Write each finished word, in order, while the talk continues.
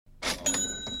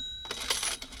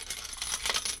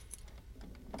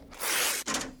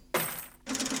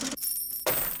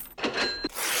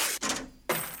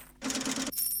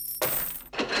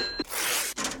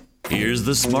Here's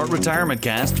the Smart Retirement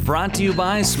Cast, brought to you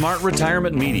by Smart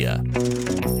Retirement Media.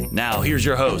 Now, here's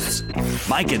your hosts,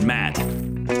 Mike and Matt.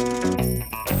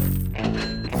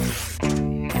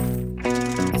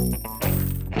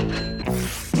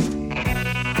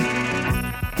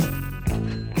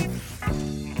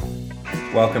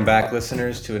 Welcome back,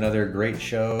 listeners, to another great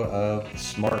show of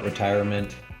Smart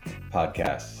Retirement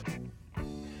Podcast.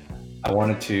 I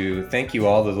wanted to thank you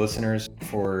all, the listeners,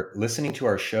 for listening to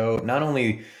our show. Not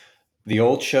only the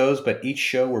old shows, but each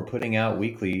show we're putting out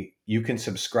weekly. You can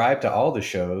subscribe to all the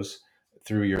shows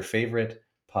through your favorite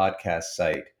podcast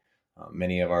site.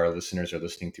 Many of our listeners are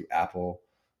listening through Apple's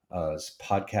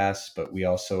podcasts, but we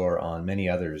also are on many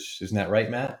others. Isn't that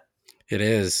right, Matt? It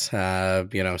is.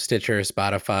 Stitcher,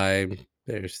 Spotify.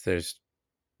 There's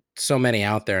so many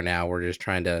out there now. We're just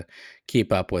trying to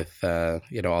keep up with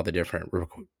all the different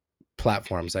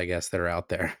platforms, I guess, that are out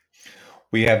there.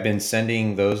 We have been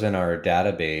sending those in our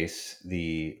database,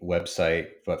 the website,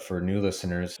 but for new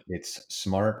listeners, it's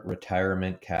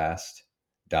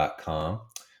smartretirementcast.com.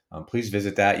 Please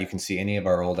visit that. You can see any of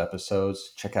our old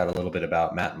episodes. Check out a little bit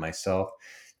about Matt and myself.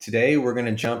 Today, we're going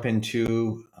to jump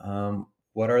into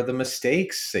what are the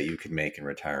mistakes that you can make in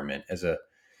retirement. As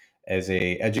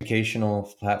a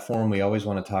educational platform, we always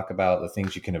want to talk about the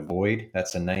things you can avoid.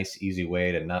 That's a nice, easy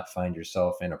way to not find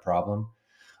yourself in a problem.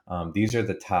 These are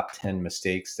the top 10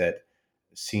 mistakes that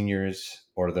seniors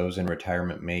or those in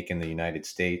retirement make in the United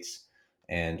States.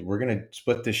 And we're going to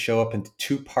split this show up into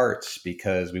two parts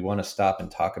because we want to stop and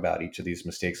talk about each of these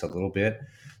mistakes a little bit,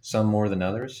 some more than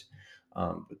others.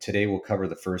 But today we'll cover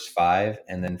the first 5.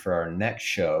 And then for our next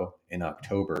show in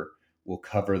October, we'll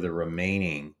cover the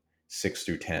remaining 6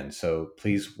 through 10. So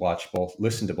please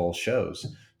listen to both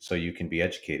shows so you can be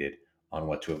educated on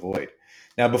what to avoid.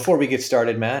 Now, before we get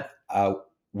started, Matt,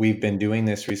 we've been doing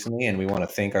this recently, and we want to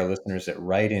thank our listeners that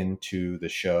write into the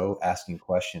show asking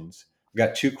questions. We've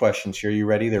got 2 questions here. You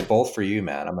ready? They're both for you,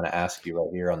 Matt. I'm going to ask you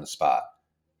right here on the spot.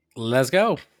 Let's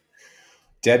go.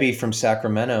 Debbie from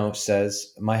Sacramento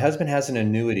says, my husband has an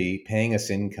annuity paying us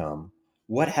income.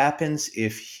 What happens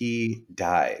if he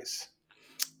dies?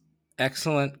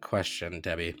 Excellent question,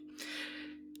 Debbie.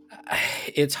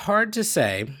 It's hard to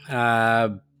say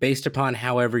based upon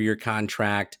however your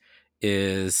contract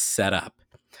is set up.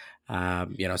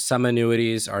 Some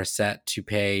annuities are set to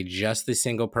pay just the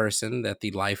single person that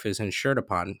the life is insured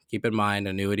upon. Keep in mind,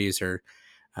 annuities are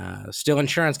still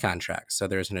insurance contracts. So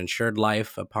there's an insured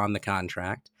life upon the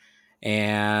contract.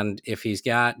 And if he's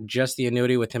got just the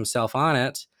annuity with himself on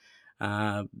it,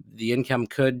 the income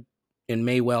could and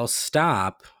may well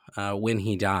stop when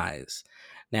he dies.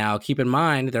 Now, keep in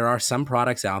mind, there are some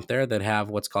products out there that have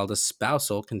what's called a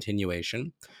spousal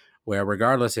continuation, where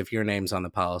regardless if your name's on the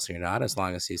policy or not, as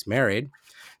long as he's married,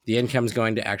 the income is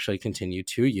going to actually continue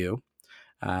to you.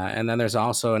 And then there's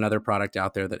also another product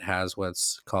out there that has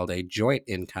what's called a joint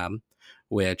income,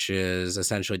 which is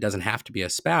essentially doesn't have to be a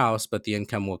spouse, but the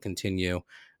income will continue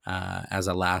as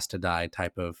a last to die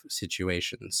type of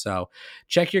situation. So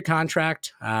check your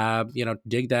contract,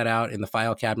 dig that out in the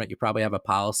file cabinet. You probably have a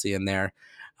policy in there.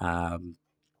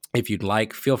 If you'd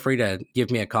like, feel free to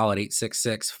give me a call at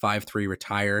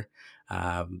 866-53-RETIRE.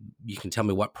 You can tell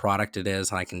me what product it is,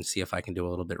 and I can see if I can do a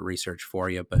little bit of research for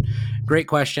you. But great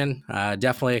question.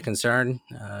 Definitely a concern,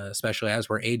 especially as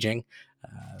we're aging.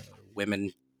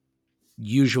 Women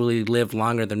usually live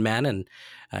longer than men, and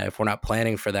if we're not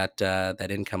planning for that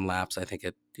income lapse, I think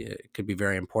it could be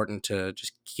very important to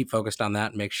just keep focused on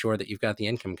that and make sure that you've got the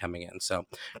income coming in. So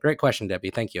great question, Debbie.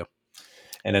 Thank you.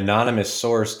 An anonymous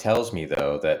source tells me,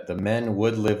 though, that the men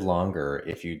would live longer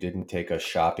if you didn't take us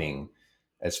shopping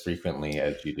as frequently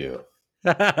as you do.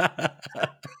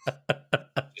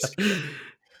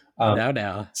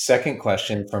 No. Second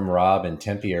question from Rob in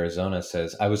Tempe, Arizona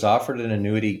says, I was offered an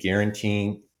annuity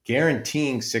guaranteeing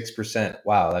 6%.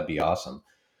 Wow, that'd be awesome.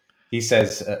 He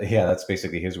says, that's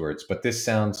basically his words, but this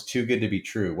sounds too good to be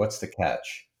true. What's the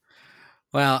catch?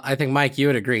 Well, I think, Mike, you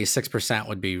would agree 6%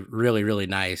 would be really, really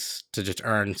nice to just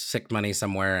earn sick money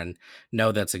somewhere and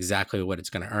know that's exactly what it's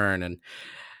going to earn. And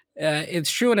it's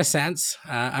true in a sense.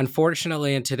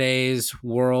 Unfortunately, in today's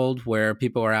world where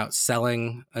people are out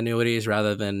selling annuities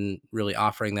rather than really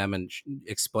offering them and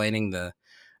explaining the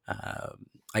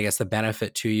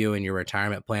benefit to you in your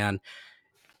retirement plan,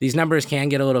 these numbers can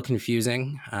get a little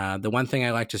confusing. The one thing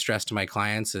I like to stress to my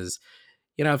clients is,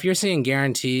 if you're seeing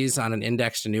guarantees on an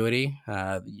indexed annuity,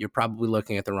 you're probably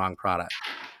looking at the wrong product.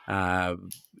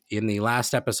 In the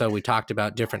last episode, we talked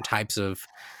about different types of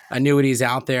annuities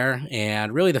out there,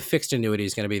 and really the fixed annuity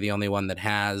is going to be the only one that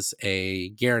has a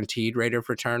guaranteed rate of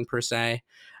return per se.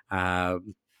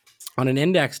 On an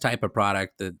index type of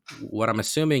product, that what I'm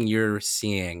assuming you're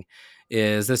seeing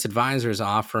is this advisor is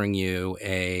offering you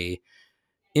a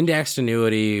indexed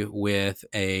annuity with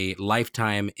a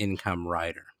lifetime income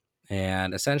rider.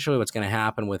 And essentially, what's going to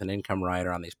happen with an income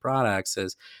rider on these products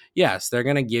is, yes, they're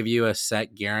going to give you a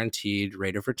set guaranteed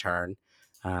rate of return.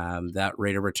 That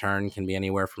rate of return can be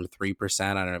anywhere from 3%.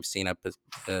 I don't know, I've seen up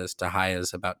as to high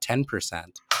as about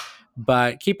 10%.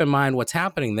 But keep in mind, what's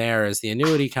happening there is the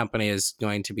annuity company is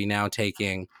going to be now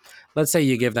taking, let's say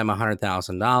you give them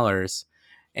 $100,000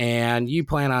 and you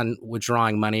plan on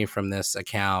withdrawing money from this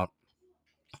account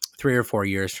 3 or 4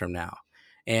 years from now.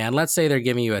 And let's say they're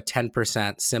giving you a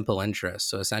 10% simple interest.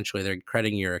 So essentially, they're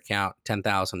crediting your account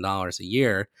 $10,000 a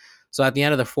year. So at the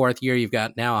end of the fourth year, you've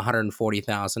got now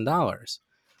 $140,000.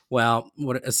 Well,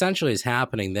 what essentially is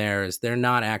happening there is they're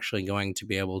not actually going to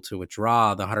be able to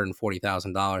withdraw the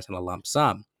 $140,000 in a lump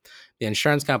sum. The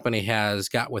insurance company has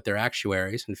got with their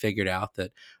actuaries and figured out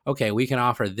that, okay, we can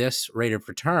offer this rate of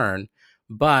return,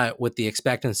 but with the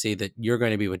expectancy that you're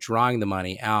going to be withdrawing the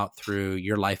money out through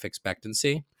your life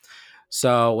expectancy.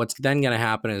 So what's then going to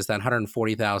happen is that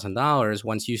 $140,000,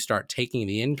 once you start taking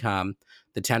the income,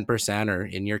 the 10%, or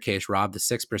in your case, Rob, the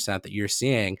 6% that you're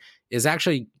seeing, is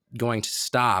actually going to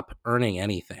stop earning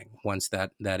anything once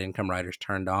that income rider's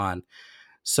turned on.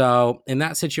 So in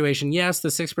that situation, yes, the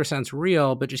 6% is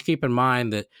real, but just keep in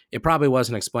mind that it probably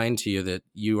wasn't explained to you that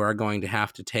you are going to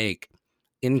have to take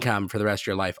income for the rest of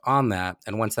your life on that.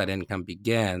 And once that income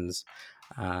begins,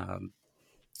 um,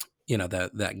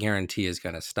 that guarantee is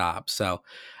going to stop. So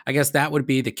I guess that would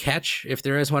be the catch if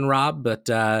there is one, Rob. But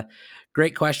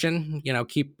great question.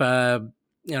 Keep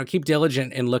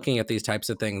diligent in looking at these types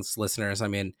of things, listeners. I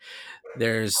mean,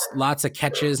 there's lots of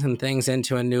catches and things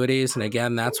into annuities, and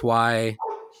again, that's why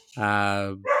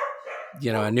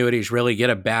annuities really get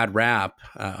a bad rap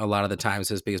a lot of the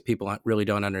times, is because people really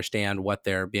don't understand what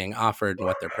they're being offered and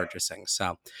what they're purchasing.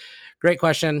 So great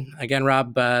question. Again,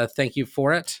 Rob, thank you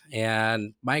for it.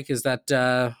 And Mike, is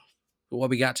that what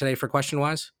we got today for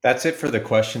question-wise? That's it for the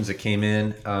questions that came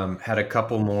in. Had a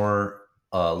couple more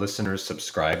listeners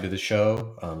subscribe to the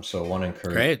show. So I want to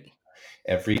encourage. Great.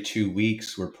 Every 2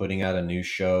 weeks, we're putting out a new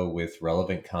show with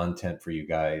relevant content for you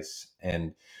guys.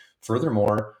 And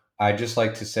furthermore, I'd just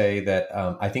like to say that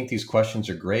I think these questions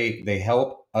are great. They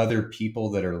help other people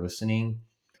that are listening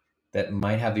that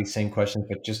might have these same questions,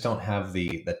 but just don't have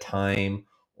the time,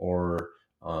 or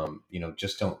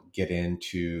just don't get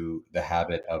into the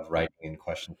habit of writing in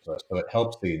questions to us. So it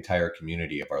helps the entire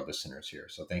community of our listeners here.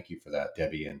 So thank you for that,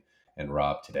 Debbie and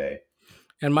Rob, today.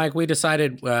 And Mike, we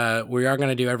decided we are going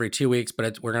to do every 2 weeks,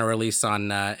 but we're going to release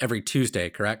on every Tuesday,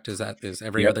 correct? Is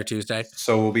every other Tuesday?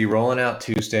 So we'll be rolling out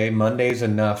Tuesday. Monday's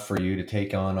enough for you to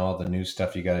take on all the new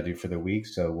stuff you got to do for the week.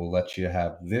 So we'll let you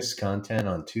have this content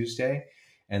on Tuesday.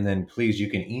 And then please, you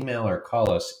can email or call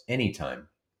us anytime.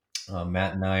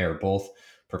 Matt and I are both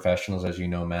professionals. As you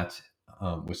know, Matt's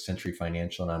with Century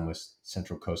Financial and I'm with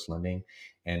Central Coast Lending.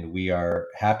 And we are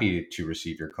happy to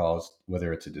receive your calls,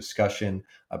 whether it's a discussion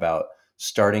about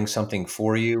starting something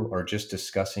for you or just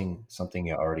discussing something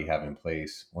you already have in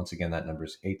place. Once again, that number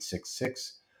is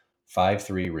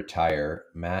 866-53-RETIRE.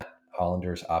 Matt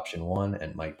Hollander's option 1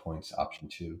 and Mike Point's option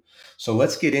 2. So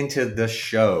let's get into the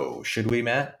show. Should we,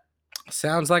 Matt?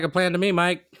 Sounds like a plan to me,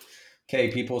 Mike.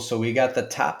 Okay, people. So we got the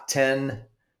top 10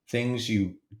 things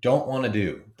you don't want to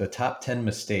do, the top 10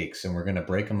 mistakes, and we're going to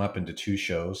break them up into 2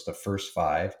 shows. The first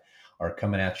 5 are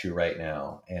coming at you right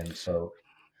now. And so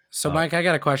Mike, I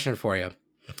got a question for you.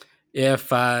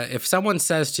 If someone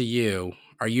says to you,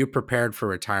 "Are you prepared for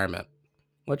retirement?"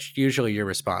 What's usually your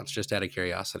response, just out of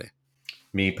curiosity?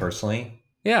 Me personally?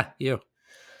 Yeah, you.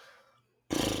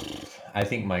 I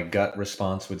think my gut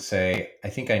response would say, I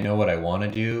think I know what I want to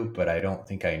do, but I don't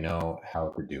think I know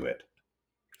how to do it.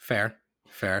 Fair.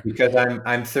 Because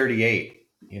I'm 38,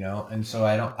 and so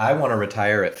I want to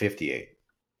retire at 58.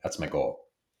 That's my goal.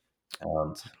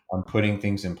 I'm putting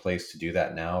things in place to do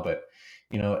that now, but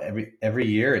every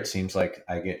year it seems like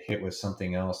I get hit with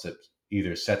something else that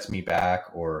either sets me back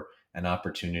or an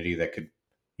opportunity that could,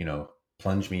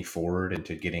 plunge me forward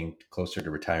into getting closer to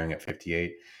retiring at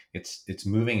 58. It's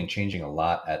moving and changing a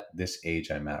lot at this age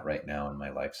I'm at right now in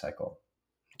my life cycle.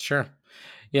 Sure.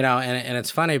 And it's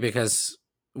funny because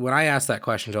when I ask that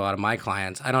question to a lot of my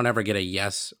clients, I don't ever get a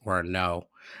yes or a no.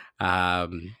 I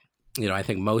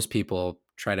think most people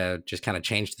try to just kind of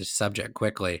change the subject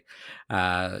quickly,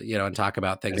 and talk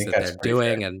about things that they're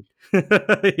doing. And,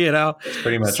 That's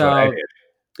pretty much what I did.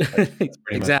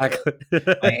 Exactly.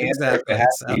 My answer, Exactly. if it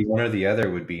has to be one or the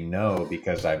other, would be no,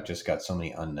 because I've just got so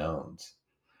many unknowns.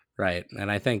 Right.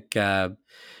 And I think,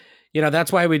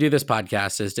 That's why we do this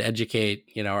podcast, is to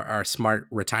educate, our smart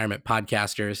retirement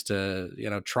podcasters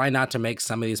to, try not to make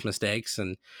some of these mistakes.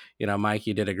 And, Mike,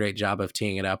 you did a great job of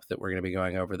teeing it up that we're going to be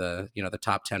going over the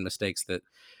top 10 mistakes that,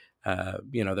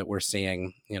 that we're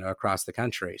seeing, across the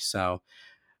country. So,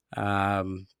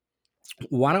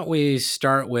 why don't we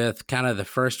start with kind of the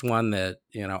first one that,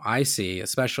 I see,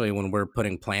 especially when we're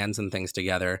putting plans and things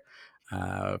together,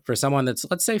 for someone that's,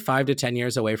 let's say, 5 to 10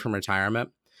 years away from retirement.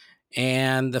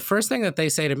 And the first thing that they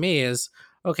say to me is,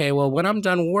 okay, well, when I'm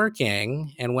done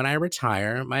working and when I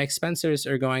retire, my expenses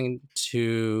are going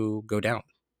to go down.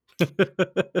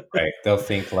 Right. They'll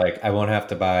think like, I won't have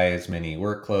to buy as many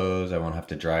work clothes. I won't have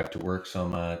to drive to work so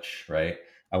much. Right.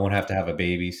 I won't have to have a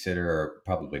babysitter, or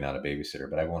probably not a babysitter,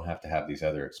 but I won't have to have these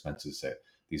other expenses,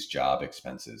 these job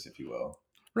expenses, if you will.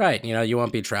 Right. You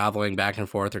won't be traveling back and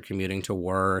forth or commuting to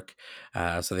work.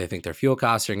 So they think their fuel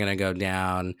costs are going to go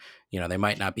down. They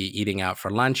might not be eating out for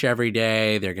lunch every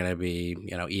day. They're going to be,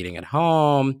 eating at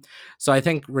home. So I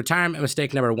think retirement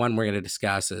mistake number one we're going to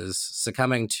discuss is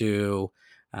succumbing to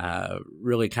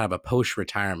really kind of a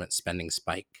post-retirement spending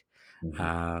spike.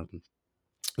 Mhm.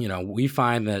 We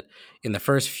find that in the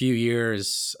first few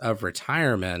years of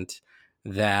retirement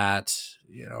that,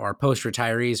 our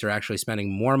post-retirees are actually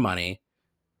spending more money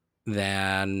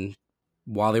than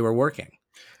while they were working.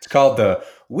 It's called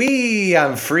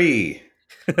I'm free.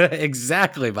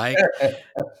 Exactly, Mike.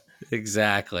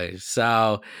 Exactly.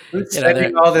 So, Who's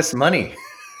spending all this money?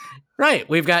 right.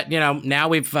 We've got, now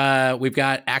we've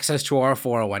got access to our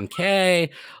 401k.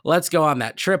 Let's go on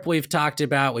that trip we've talked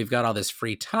about. We've got all this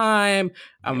free time.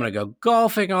 I'm going to go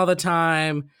golfing all the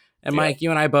time. And Yeah. Mike, you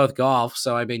and I both golf,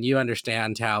 so I mean, you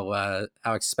understand how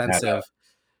expensive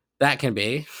that can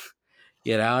be.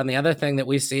 And the other thing that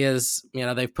we see is,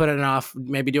 they've put it off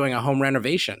maybe doing a home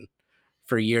renovation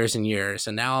for years and years.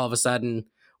 And now all of a sudden,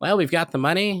 well, we've got the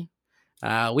money.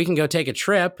 We can go take a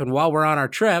trip. And while we're on our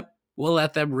trip, we'll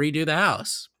let them redo the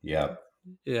house. Yeah.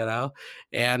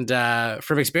 And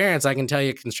from experience, I can tell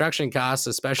you construction costs,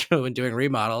 especially when doing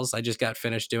remodels. I just got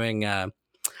finished doing one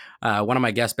of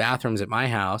my guest bathrooms at my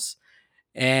house.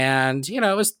 And,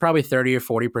 it was probably 30 or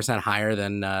 40% higher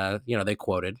than, they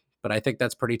quoted. But I think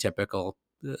that's pretty typical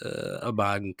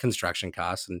among construction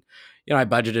costs. And, I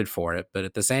budgeted for it. But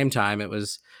at the same time, it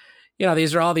was,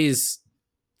 these are all these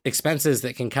expenses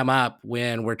that can come up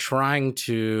when we're trying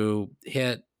to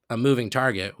hit a moving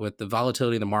target with the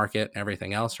volatility of the market and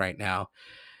everything else right now.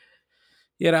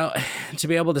 To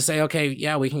be able to say, okay,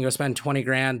 yeah, we can go spend 20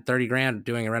 grand, 30 grand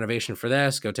doing a renovation for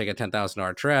this, go take a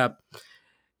 $10,000 trip.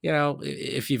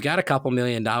 If you've got a couple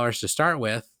 $1,000,000 to start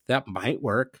with, that might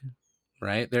work,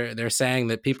 right? They're saying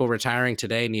that people retiring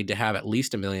today need to have at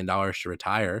least $1,000,000 to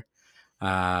retire.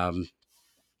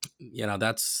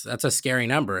 That's a scary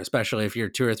number, especially if you're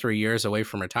 2 or 3 years away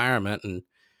from retirement, and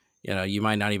you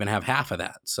might not even have half of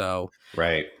that. So,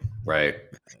 Right.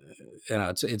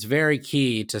 it's very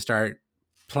key to start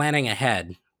planning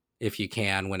ahead if you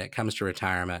can when it comes to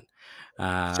retirement.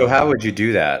 So how would you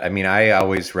do that? I mean, I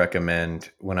always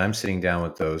recommend when I'm sitting down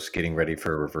with those getting ready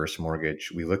for a reverse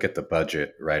mortgage, we look at the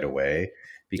budget right away.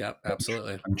 Because Yep,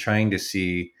 absolutely. I'm trying to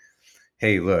see,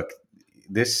 hey, look,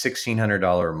 this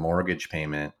 $1,600 mortgage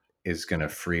payment is going to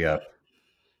free up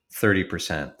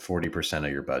 30%, 40%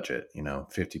 of your budget,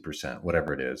 50%,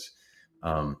 whatever it is.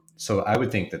 So I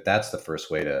would think that that's the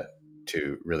first way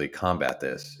to really combat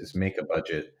this, is make a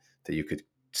budget that you could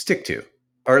stick to.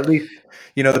 Or at least,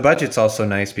 the budget's also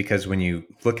nice because when you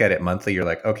look at it monthly, you're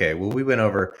like, okay, well, we went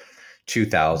over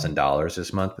 $2,000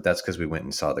 this month, but that's because we went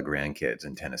and saw the grandkids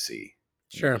in Tennessee.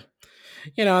 Sure.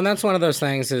 And that's one of those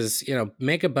things is,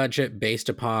 make a budget based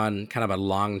upon kind of a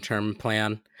long-term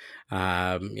plan,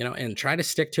 and try to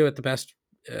stick to it the best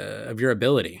of your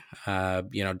ability.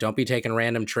 Don't be taking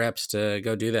random trips to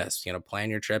go do this.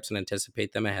 Plan your trips and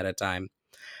anticipate them ahead of time.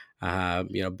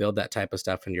 Build that type of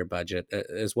stuff in your budget,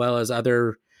 as well as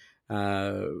other,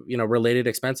 related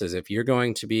expenses. If you're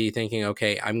going to be thinking,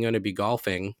 okay, I'm going to be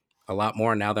golfing a lot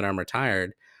more now that I'm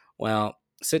retired, well,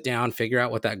 sit down, figure out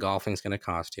what that golfing is going to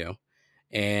cost you,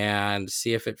 and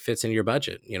see if it fits in your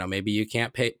budget. Maybe you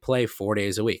can't play 4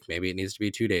 days a week. Maybe it needs to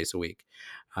be 2 days a week.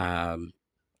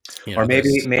 Or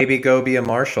maybe go be a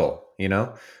marshal,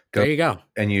 go, there you go.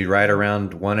 and you ride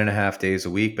around 1.5 days a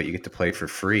week, but you get to play for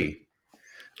free.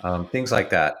 Things like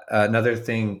that. Another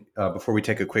thing, before we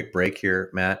take a quick break here,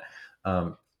 Matt,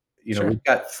 Sure. we've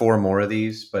got 4 more of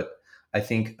these, but I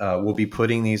think we'll be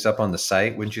putting these up on the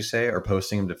site, wouldn't you say, or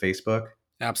posting them to Facebook?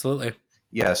 Absolutely.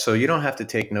 Yeah, so you don't have to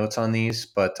take notes on these,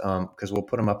 but because we'll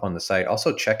put them up on the site.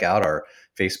 Also, check out our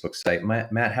Facebook site.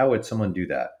 Matt, how would someone do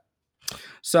that?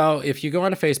 So if you go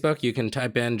onto Facebook, you can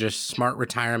type in just Smart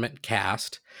Retirement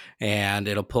Cast, and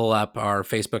it'll pull up our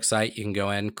Facebook site. You can go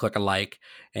in, click a like,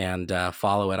 and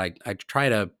follow it. I try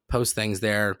to post things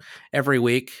there every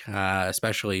week,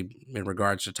 especially in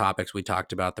regards to topics we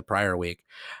talked about the prior week.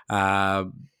 Uh,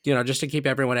 just to keep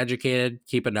everyone educated,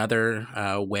 keep another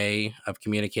way of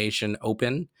communication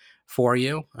open for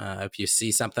you. If you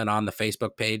see something on the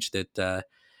Facebook page that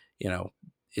you know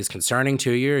is concerning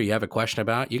to you or you have a question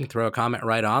about, you can throw a comment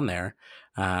right on there.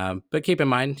 But keep in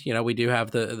mind, we do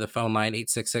have the phone line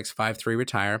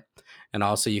 866-53-RETIRE. And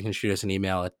also you can shoot us an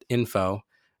email at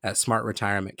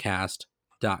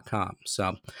info@smartretirementcast.com.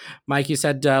 So Mike, you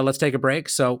said let's take a break.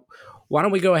 So why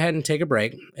don't we go ahead and take a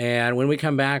break? And when we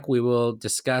come back, we will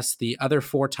discuss the other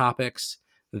 4 topics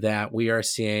that we are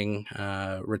seeing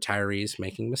retirees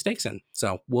making mistakes in.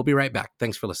 So we'll be right back.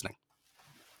 Thanks for listening.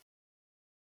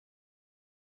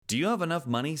 Do you have enough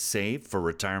money saved for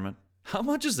retirement? How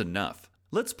much is enough?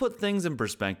 Let's put things in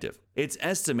perspective. It's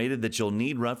estimated that you'll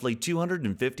need roughly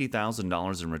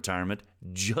 $250,000 in retirement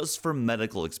just for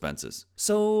medical expenses.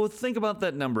 So think about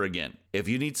that number again. If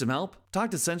you need some help,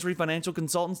 talk to Century Financial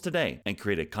Consultants today and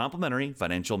create a complimentary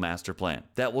financial master plan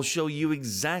that will show you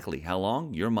exactly how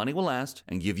long your money will last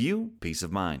and give you peace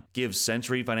of mind. Give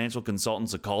Century Financial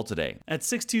Consultants a call today at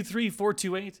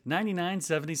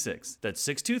 623-428-9976. That's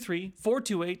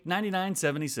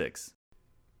 623-428-9976.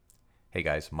 Hey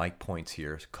guys, Mike Points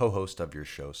here, co-host of your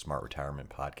show, Smart Retirement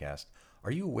Podcast.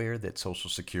 Are you aware that Social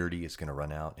Security is going to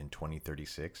run out in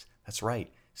 2036? That's right.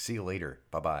 See you later.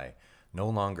 Bye-bye. No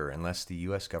longer unless the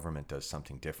U.S. government does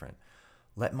something different.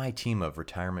 Let my team of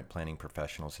retirement planning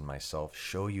professionals and myself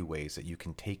show you ways that you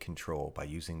can take control by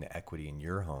using the equity in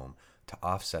your home to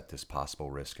offset this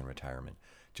possible risk in retirement.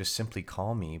 Just simply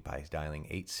call me by dialing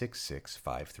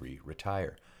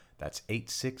 866-53-RETIRE. That's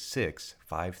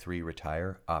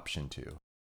 866-53-RETIRE, option 2.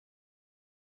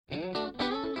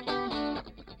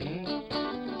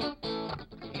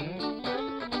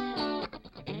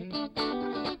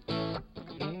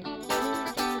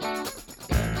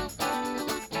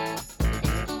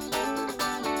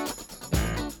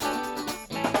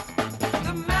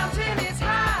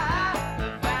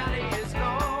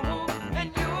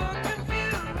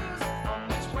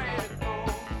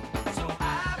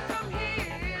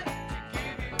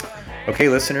 Okay,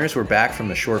 listeners, we're back from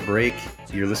the short break.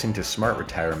 You're listening to Smart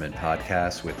Retirement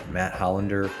Podcast with Matt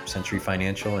Hollander, Century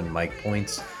Financial, and Mike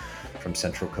Points from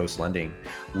Central Coast Lending.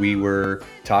 We were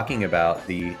talking about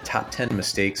the top 10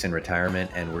 mistakes in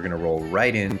retirement, and we're going to roll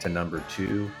right into number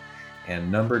 2.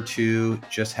 And number 2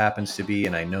 just happens to be,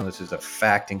 and I know this is a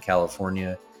fact in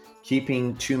California,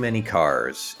 keeping too many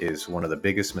cars is one of the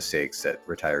biggest mistakes that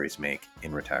retirees make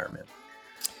in retirement.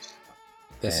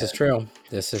 This is true.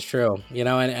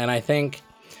 And I think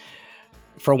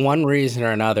for one reason or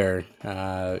another,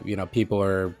 people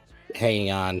are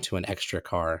hanging on to an extra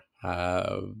car.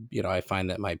 I find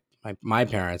that my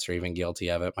parents are even guilty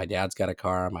of it. My dad's got a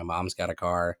car. My mom's got a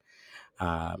car.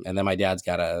 And then my dad's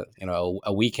got a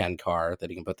weekend car that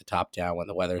he can put the top down when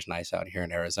the weather's nice out here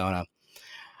in Arizona.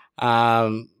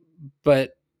 But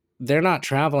they're not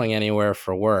traveling anywhere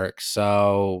for work.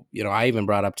 So, I even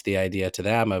brought up to the idea to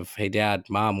them of, hey, Dad,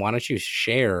 Mom, why don't you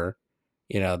share,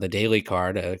 the daily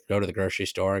car to go to the grocery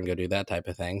store and go do that type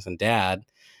of things. And Dad,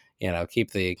 keep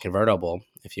the convertible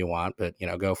if you want, but,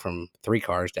 go from 3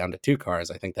 cars down to 2 cars.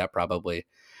 I think that probably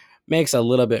makes a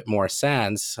little bit more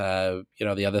sense. The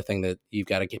other thing that you've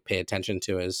got to pay attention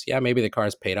to is, maybe the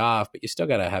car's paid off, but you still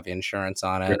got to have insurance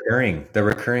on it. The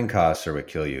recurring costs are what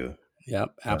kill you. Yep,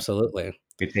 absolutely.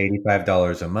 It's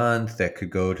 $85 a month that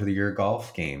could go to your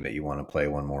golf game that you want to play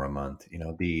one more a month.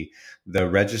 The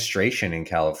registration in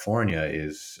California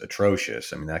is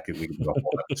atrocious. I mean, we could do a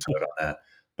whole episode on that.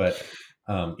 But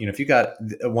if you got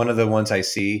one of the ones I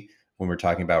see when we're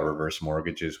talking about reverse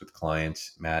mortgages with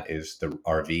clients, Matt, is the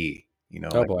RV.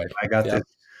 Oh boy, I got this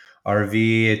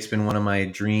RV. It's been one of my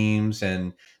dreams,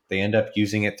 and they end up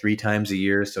using it 3 times a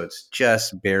year, so it's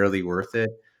just barely worth it.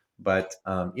 But,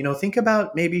 think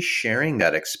about maybe sharing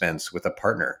that expense with a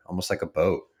partner, almost like a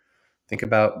boat. Think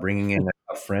about bringing in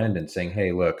a friend and saying,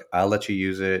 hey, look, I'll let you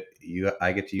use it.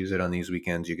 I get to use it on these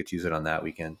weekends. You get to use it on that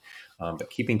weekend. But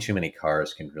keeping too many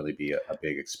cars can really be a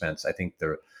big expense. I think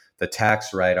the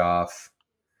tax write-off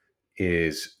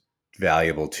is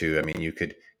valuable too. I mean, you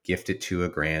could gift it to a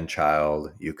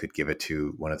grandchild. You could give it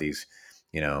to one of these,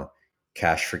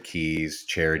 cash for keys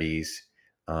charities.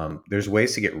 There's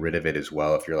ways to get rid of it as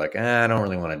well if you're like, I don't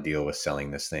really want to deal with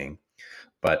selling this thing.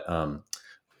 But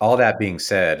all that being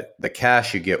said, the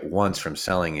cash you get once from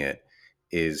selling it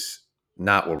is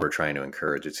not what we're trying to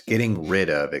encourage. It's getting rid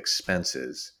of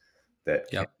expenses that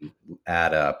can Yep.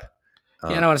 add up.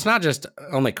 It's not just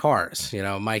only cars.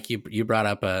 Mike, you brought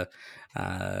up a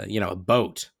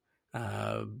boat.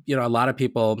 A lot of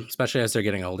people, especially as they're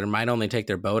getting older, might only take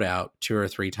their boat out 2 or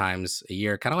 3 times a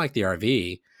year, kind of like the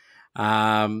RV.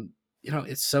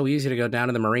 It's so easy to go down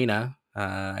to the marina.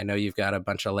 I know you've got a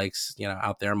bunch of lakes,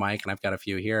 out there, Mike, and I've got a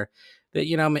few here. That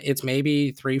it's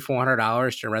maybe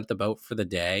 $300-400 to rent the boat for the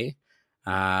day.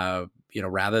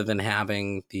 Rather than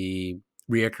having the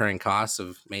reoccurring costs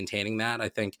of maintaining that. I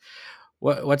think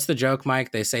what's the joke,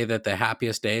 Mike? They say that the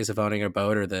happiest days of owning a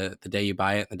boat are the day you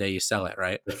buy it and the day you sell it,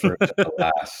 right? The first and the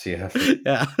last, yeah, for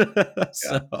Yeah. yeah.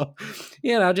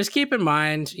 So, just keep in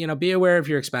mind, be aware of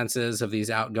your expenses of these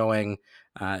outgoing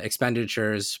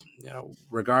expenditures,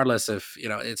 regardless of,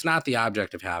 it's not the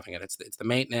object of having it. It's the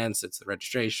maintenance, it's the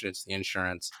registration, it's the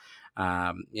insurance,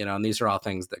 and these are all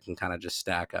things that can kind of just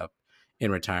stack up in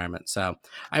retirement. So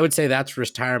I would say that's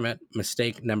retirement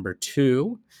mistake number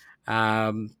 2.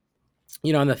 And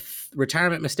the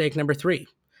retirement mistake number 3.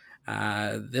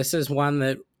 This is one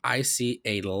that I see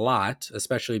a lot,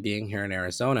 especially being here in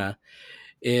Arizona,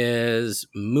 is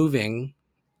moving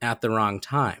at the wrong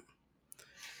time.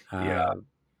 Yeah.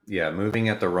 Yeah, moving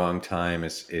at the wrong time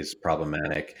is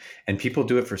problematic, and people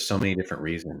do it for so many different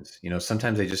reasons.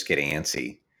 Sometimes they just get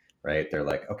antsy, right? They're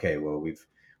like, okay, well, we've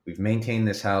maintained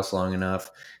this house long enough,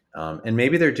 and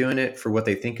maybe they're doing it for what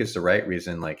they think is the right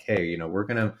reason. Like, hey,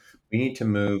 we need to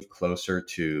move closer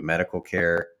to medical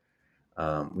care.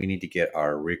 We need to get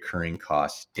our recurring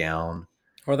costs down.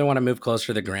 Or they want to move closer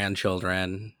to the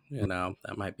grandchildren.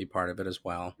 That might be part of it as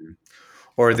well.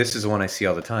 Or this is one I see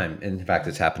all the time. In fact,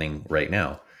 it's happening right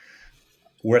now.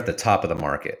 We're at the top of the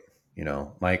market.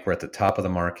 Mike, we're at the top of the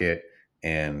market,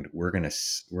 and we're gonna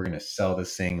sell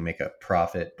this thing and make a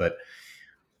profit. But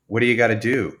what do you got to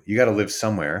do? You got to live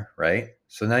somewhere, right?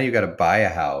 So now you got to buy a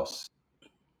house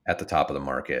at the top of the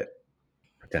market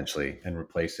potentially and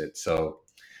replace it. So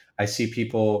I see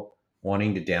people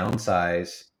wanting to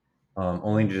downsize,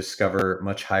 only to discover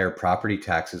much higher property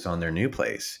taxes on their new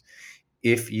place.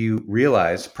 If you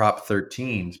realize Prop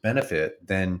 13's benefit,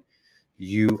 then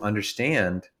you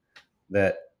understand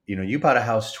that you bought a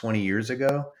house 20 years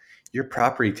ago. Your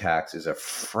property tax is a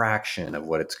fraction of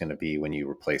what it's going to be when you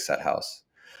replace that house.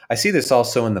 I see this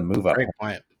also in the move up. Great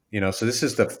point. So this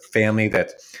is the family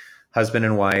that husband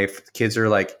and wife, kids are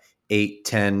like 8,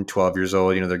 10, 12 years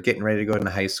old. They're getting ready to go into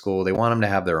high school. They want them to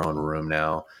have their own room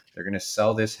now. They're going to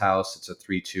sell this house. It's a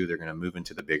 3-2. They're going to move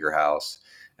into the bigger house,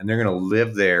 and they're going to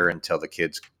live there until the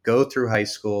kids go through high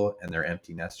school and they're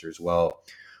empty nesters. Well,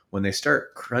 when they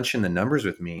start crunching the numbers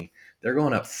with me, they're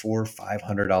going up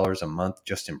 $400-500 a month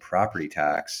just in property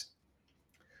tax.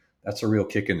 That's a real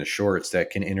kick in the shorts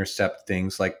that can intercept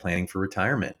things like planning for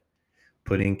retirement,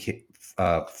 putting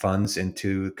funds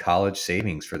into college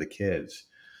savings for the kids.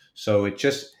 So it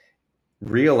just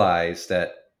realized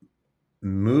that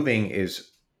moving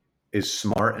is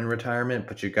smart in retirement,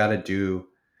 but you got to do,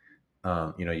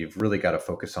 you've really got to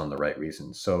focus on the right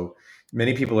reasons. So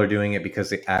many people are doing it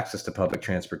because they access to public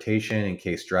transportation in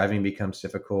case driving becomes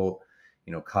difficult,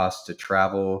 costs to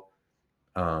travel,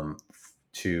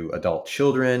 to adult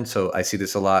children. So I see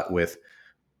this a lot with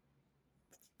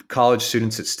college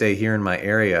students that stay here in my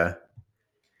area.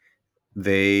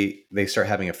 They start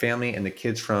having a family, and the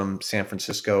kids from San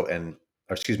Francisco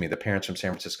the parents from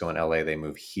San Francisco and LA, they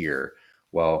move here.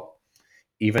 Well,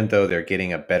 even though they're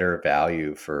getting a better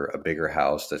value for a bigger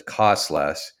house that costs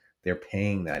less, they're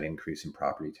paying that increase in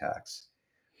property tax.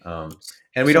 And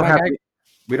we So, don't Mike, have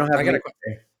we don't have I got a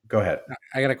go ahead.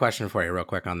 I got a question for you real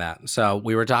quick on that. So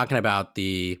we were talking about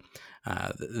the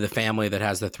family that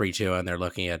has the 3-2 and they're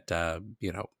looking at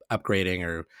upgrading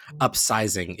or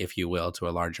upsizing, if you will, to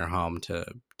a larger home to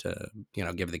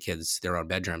give the kids their own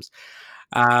bedrooms.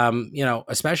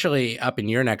 Especially up in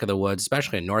your neck of the woods,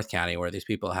 especially in North County where these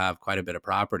people have quite a bit of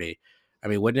property. I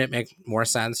mean, wouldn't it make more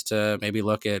sense to maybe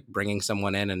look at bringing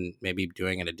someone in and maybe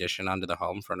doing an addition onto the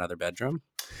home for another bedroom?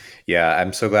 Yeah,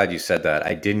 I'm so glad you said that.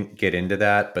 I didn't get into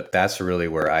that, but that's really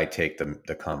where I take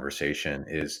the conversation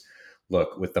is,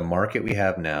 look, with the market we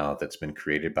have now that's been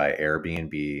created by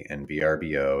Airbnb and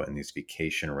VRBO and these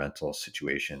vacation rental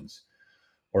situations,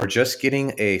 or just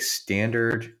getting a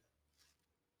standard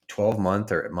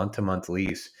 12-month or month-to-month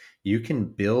lease, you can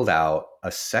build out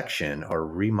a section or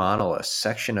remodel a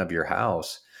section of your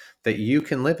house that you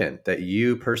can live in, that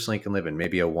you personally can live in,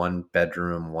 maybe a 1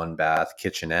 bedroom, 1 bath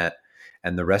kitchenette,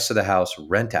 and the rest of the house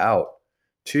rent out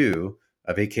to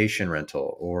a vacation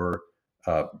rental or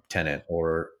a tenant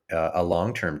or a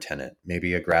long-term tenant,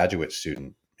 maybe a graduate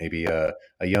student, maybe a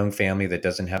young family that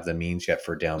doesn't have the means yet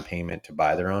for down payment to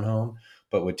buy their own home.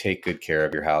 but would take good care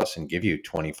of your house and give you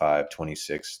 25,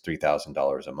 26,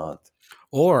 $3,000 a month.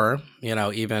 Or,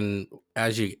 even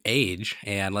as you age,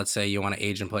 and let's say you want to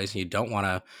age in place and you don't want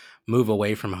to move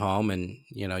away from home, and,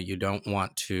 you don't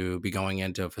want to be going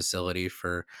into a facility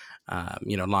for,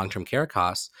 long-term care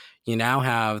costs, you now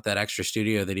have that extra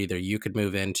studio that either you could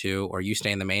move into or you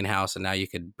stay in the main house and now you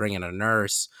could bring in a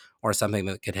nurse or something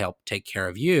that could help take care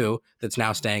of you that's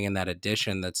now staying in that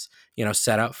addition that's,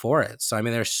 set up for it. So, I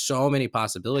mean, there's so many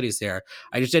possibilities there.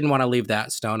 I just didn't want to leave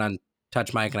that stone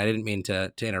untouched, Mike, and I didn't mean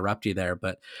to interrupt you there,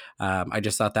 but I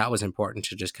just thought that was important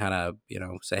to just kind of,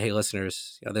 say, hey,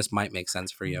 listeners, this might make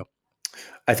sense for you.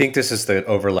 I think this is the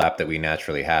overlap that we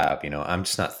naturally have. I'm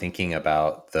just not thinking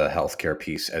about the healthcare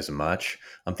piece as much.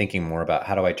 I'm thinking more about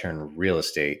how do I turn real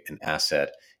estate, an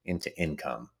asset, into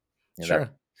income. That, Sure.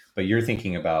 but you're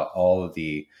thinking about all of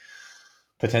the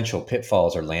potential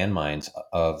pitfalls or landmines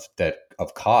of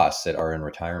costs that are in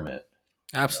retirement.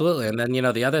 Absolutely. And then,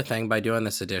 the other thing by doing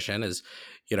this addition is,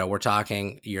 we're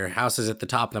talking your house is at the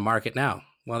top of the market now.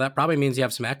 Well, that probably means you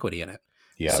have some equity in it.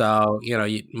 Yeah. So,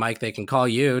 Mike, they can call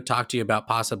you, talk to you about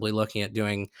possibly looking at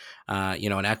doing,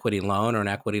 an equity loan or an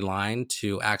equity line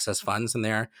to access funds in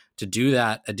there to do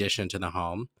that addition to the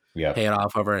home, Yeah. pay it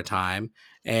off over a time.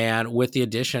 And with the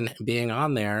addition being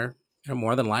on there,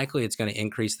 more than likely it's going to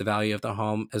increase the value of the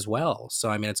home as well. So,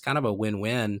 I mean, it's kind of a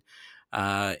win-win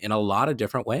in a lot of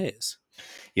different ways.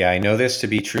 Yeah, I know this to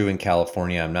be true in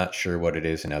California. I'm not sure what it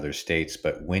is in other states,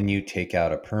 but when you take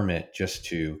out a permit just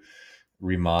to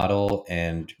remodel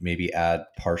and maybe add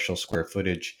partial square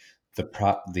footage,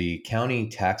 the county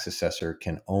tax assessor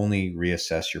can only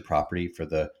reassess your property for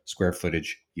the square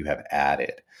footage you have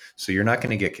added. So you're not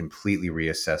going to get completely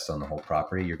reassessed on the whole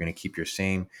property. You're going to keep your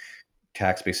same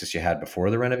tax basis you had before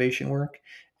the renovation work,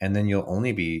 and then you'll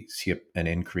only see an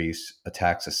increase, a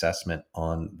tax assessment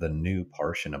on the new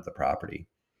portion of the property.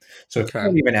 So if you Okay.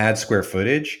 don't even add square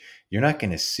footage, you're not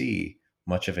going to see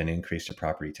much of an increase to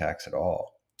property tax at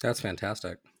all. That's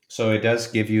fantastic. So it does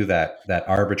give you that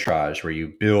arbitrage where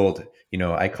you build,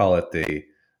 I call it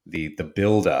the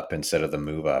build up instead of the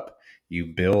move up. You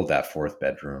build that fourth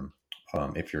bedroom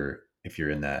if you're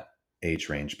in that age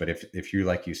range. But if you,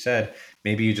 like you said,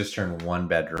 maybe you just turn one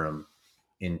bedroom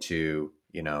into,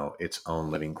 its own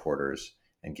living quarters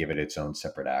and give it its own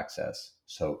separate access.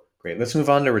 So great. Let's move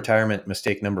on to retirement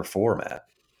mistake number 4, Matt.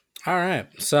 All right.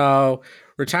 So,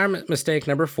 retirement mistake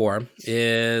number 4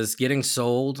 is getting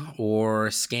sold or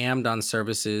scammed on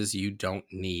services you don't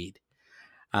need.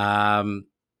 Um,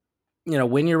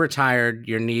 when you're retired,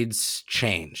 your needs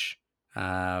change.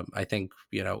 I think,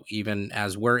 even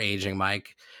as we're aging,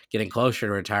 Mike, getting closer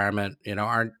to retirement,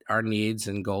 our needs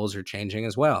and goals are changing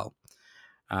as well.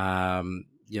 And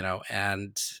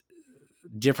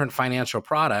different financial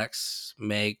products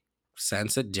make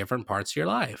sense at different parts of your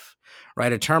life,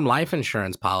 right? A term life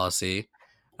insurance policy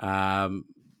um,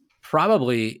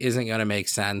 probably isn't going to make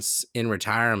sense in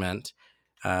retirement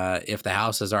if the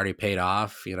house is already paid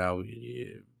off.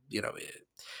 It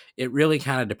really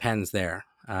kind of depends there.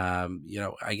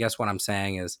 I guess what I'm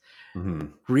saying is Mm-hmm.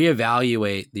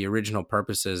 reevaluate the original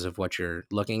purposes of what you're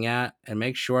looking at and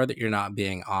make sure that you're not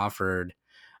being offered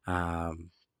um,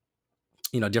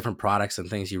 different products and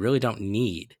things you really don't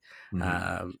need.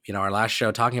 Mm-hmm. Our last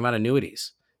show talking about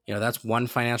annuities, that's one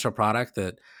financial product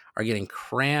that are getting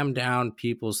crammed down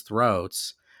people's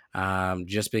throats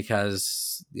just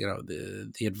because,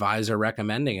 the advisor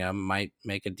recommending them might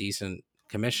make a decent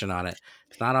commission on it.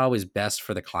 It's not always best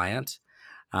for the client.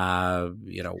 I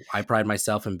pride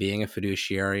myself in being a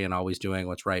fiduciary and always doing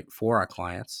what's right for our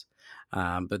clients.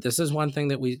 But this is one thing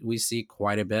that we see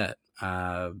quite a bit.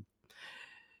 I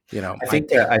think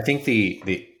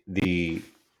the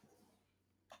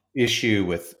issue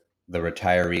with the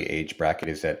retiree age bracket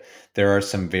is that there are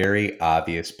some very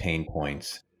obvious pain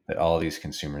points that all of these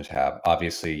consumers have.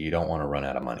 Obviously, you don't want to run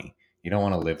out of money. You don't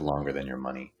want to live longer than your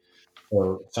money.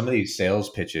 So some of these sales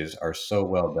pitches are so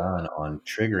well done on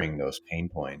triggering those pain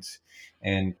points.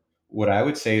 And what I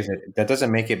would say is that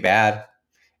doesn't make it bad.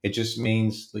 It just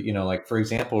means, like, for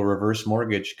example, reverse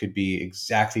mortgage could be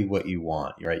exactly what you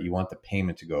want, right? You want the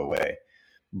payment to go away,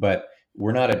 but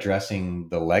we're not addressing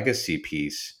the legacy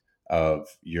piece of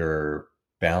your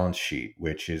balance sheet,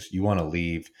 which is you want to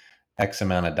leave X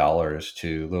amount of dollars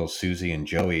to little Susie and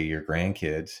Joey, your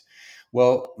grandkids.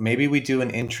 Well, maybe we do an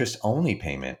interest only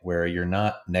payment where you're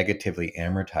not negatively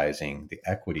amortizing the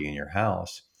equity in your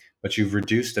house, but you've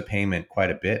reduced the payment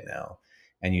quite a bit now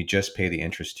and you just pay the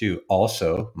interest too.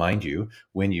 Also, mind you,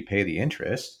 when you pay the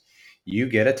interest, you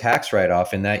get a tax write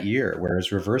off in that year.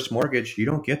 Whereas reverse mortgage, you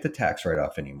don't get the tax write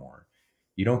off anymore.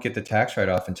 You don't get the tax write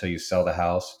off until you sell the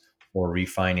house or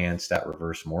refinance that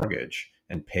reverse mortgage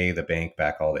and pay the bank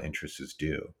back all the interest is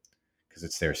due, because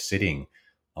it's there sitting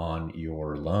on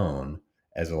your loan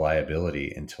as a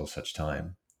liability until such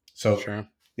time. So, Sure.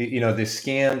 the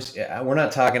scams, we're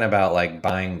not talking about like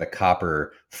buying the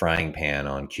copper frying pan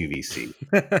on QVC.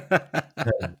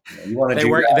 You want to They do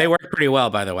work. that? They work pretty well,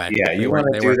 by the way. Yeah, you want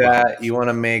to They do work well. that. You want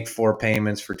to make 4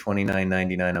 payments for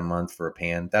 $29.99 a month for a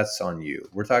pan. That's on you.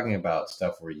 We're talking about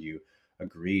stuff where you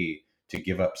agree to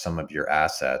give up some of your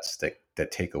assets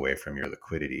that take away from your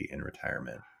liquidity in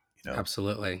retirement.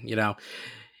 Absolutely.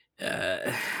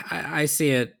 I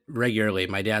see it regularly.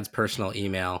 My dad's personal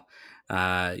email.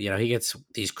 He gets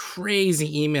these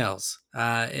crazy emails,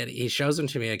 and he shows them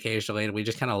to me occasionally, and we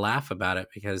just kind of laugh about it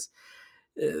because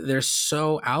they're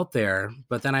so out there.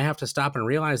 But then I have to stop and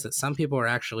realize that some people are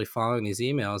actually following these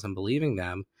emails and believing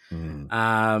them.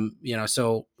 Mm.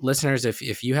 So listeners,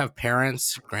 if you have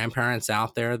parents, grandparents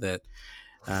out there that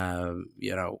have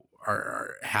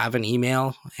an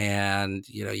email, and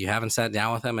you haven't sat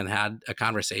down with them and had a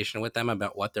conversation with them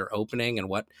about what they're opening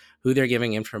and who they're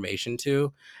giving information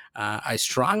to, I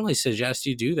strongly suggest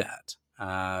you do that.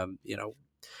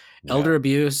 Elder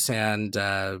abuse and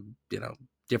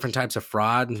different types of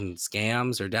fraud and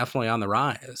scams are definitely on the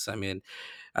rise. I mean,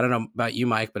 I don't know about you,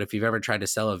 Mike, but if you've ever tried to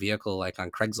sell a vehicle, like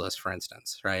on Craigslist, for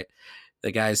instance, right?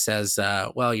 The guy says,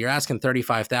 well, you're asking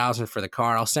 35,000 for the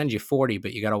car. I'll send you 40,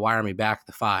 but you got to wire me back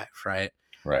the 5, right?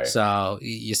 Right. So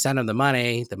you send him the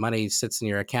money sits in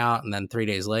your account, and then 3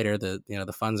 days later,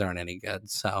 the funds aren't any good.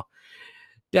 So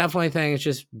definitely things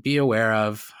just be aware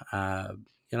of,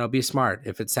 be smart.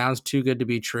 If it sounds too good to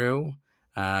be true,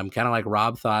 kind of like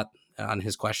Rob thought on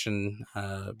his question,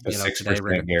 The today.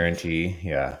 6% guarantee.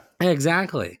 Yeah.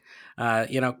 Exactly.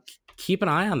 Keep an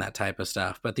eye on that type of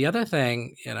stuff. But the other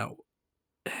thing,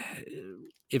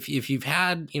 if you've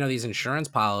had, these insurance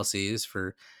policies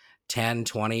for 10,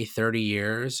 20, 30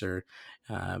 years, or,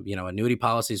 annuity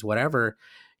policies, whatever,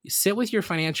 sit with your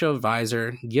financial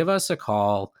advisor, give us a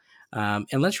call, and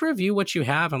let's review what you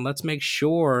have, and let's make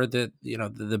sure that,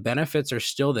 the benefits are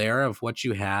still there of what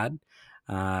you had.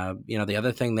 The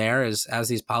other thing there is, as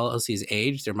these policies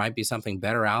age, there might be something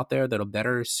better out there that'll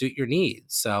better suit your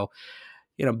needs. So,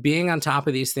 being on top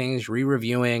of these things,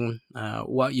 re-reviewing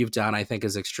what you've done, I think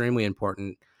is extremely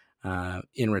important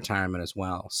in retirement as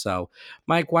well. So,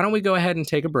 Mike, why don't we go ahead and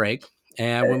take a break?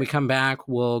 And when we come back,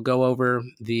 we'll go over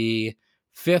the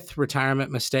 5th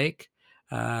retirement mistake.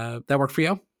 That work for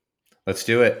you? Let's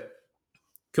do it.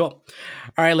 Cool.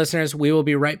 All right, listeners, we will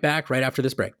be right back right after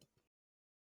this break.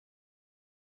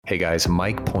 Hey guys,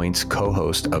 Mike Points,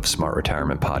 co-host of Smart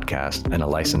Retirement Podcast and a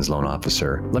licensed loan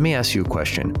officer. Let me ask you a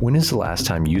question. When is the last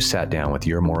time you sat down with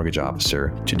your mortgage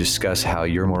officer to discuss how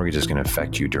your mortgage is going to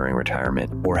affect you during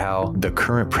retirement, or how the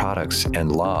current products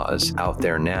and laws out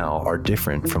there now are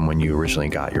different from when you originally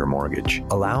got your mortgage?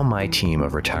 Allow my team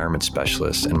of retirement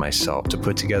specialists and myself to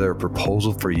put together a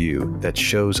proposal for you that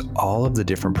shows all of the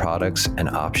different products and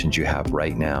options you have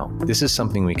right now. This is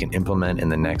something we can implement in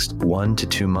the next 1 to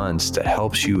 2 months that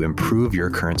helps you improve your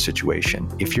current situation.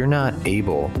 If you're not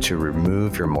able to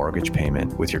remove your mortgage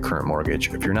payment with your current mortgage,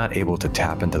 if you're not able to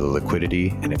tap into the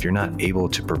liquidity, and if you're not able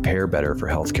to prepare better for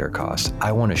healthcare costs,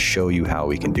 I want to show you how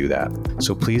we can do that.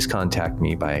 So please contact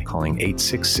me by calling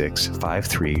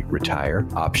 866-53-RETIRE,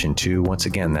 option 2. Once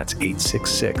again, that's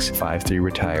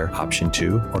 866-53-RETIRE, option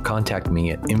 2, or contact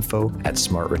me at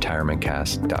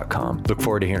info@smartretirementcast.com. Look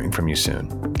forward to hearing from you soon.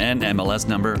 And MLS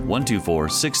number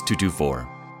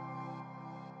 1246224.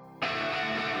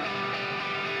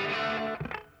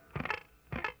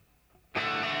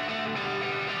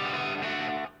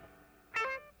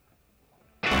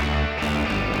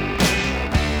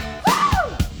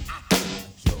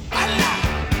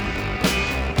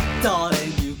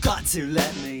 Darling, you got to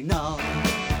let me know.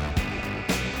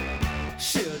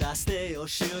 Should I stay or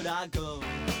should I go?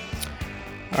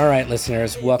 All right,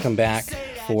 listeners, welcome back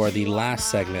for the last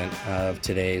segment of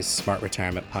today's Smart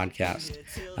Retirement Podcast.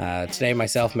 Today,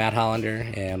 myself, Matt Hollander,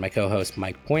 and my co-host,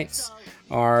 Mike Points,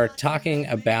 are talking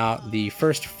about the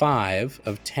first 5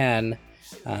 of 10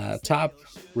 top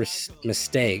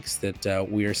mistakes that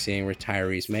we are seeing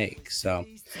retirees make. So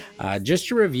just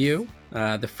to review,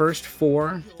 the first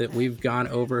 4 that we've gone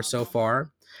over so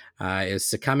far is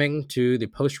succumbing to the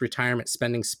post-retirement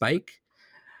spending spike.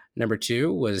 Number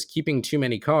 2 was keeping too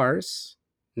many cars.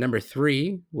 Number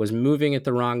 3 was moving at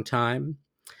the wrong time.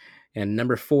 And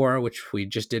number 4, which we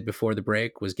just did before the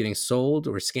break, was getting sold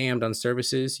or scammed on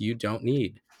services you don't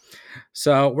need.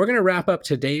 So we're going to wrap up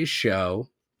today's show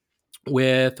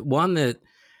with one that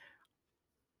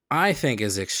I think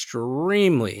is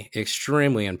extremely,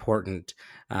 extremely important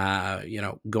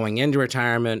going into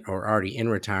retirement or already in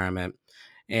retirement.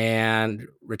 And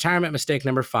retirement mistake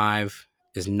number 5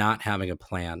 is not having a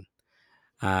plan.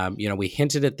 We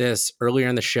hinted at this earlier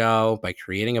in the show by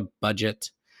creating a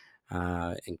budget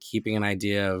and keeping an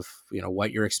idea of,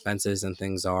 what your expenses and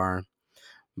things are.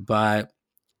 But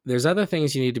there's other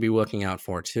things you need to be looking out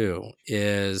for too,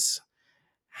 is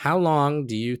how long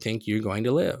do you think you're going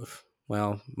to live?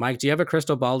 Well, Mike, do you have a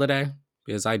crystal ball today?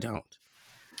 Because I don't.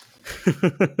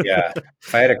 Yeah.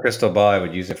 If I had a crystal ball, I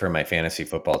would use it for my fantasy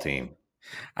football team.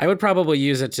 I would probably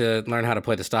use it to learn how to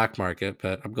play the stock market,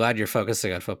 but I'm glad you're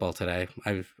focusing on football today.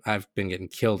 I've been getting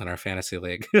killed in our fantasy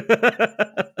league.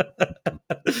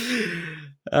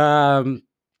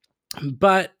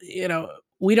 But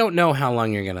we don't know how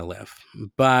long you're going to live,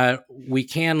 but we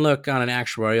can look on an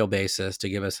actuarial basis to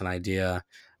give us an idea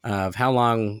of how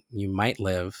long you might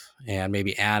live, and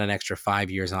maybe add an extra 5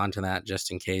 years onto that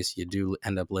just in case you do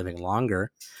end up living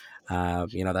longer.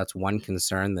 That's one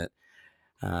concern that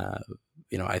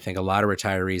I think a lot of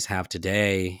retirees have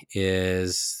today,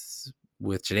 is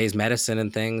with today's medicine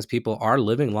and things, people are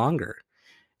living longer.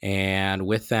 And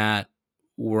with that,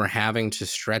 we're having to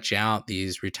stretch out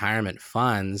these retirement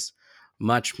funds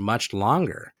much, much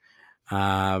longer.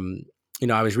 I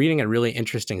was reading a really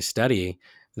interesting study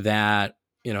that,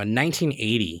 in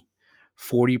 1980,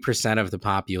 40% of the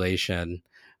population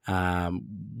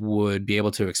would be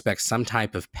able to expect some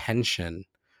type of pension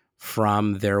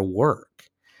from their work.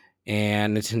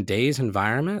 And in today's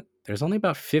environment, there's only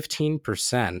about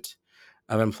 15%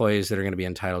 of employees that are going to be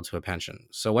entitled to a pension.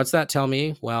 So what's that tell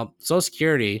me? Well, Social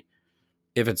Security,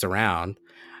 if it's around,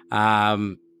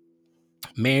 it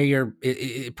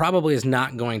probably is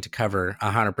not going to cover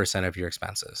 100% of your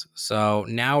expenses. So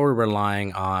now we're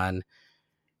relying on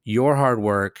your hard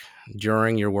work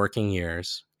during your working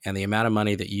years and the amount of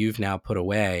money that you've now put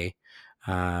away.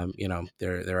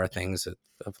 There are things of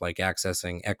like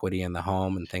accessing equity in the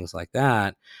home and things like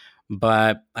that.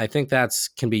 But I think that's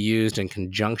can be used in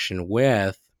conjunction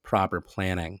with proper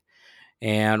planning.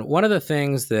 And one of the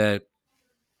things that,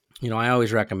 I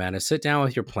always recommend is sit down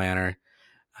with your planner.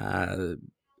 Have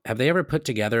they ever put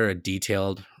together a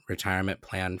detailed retirement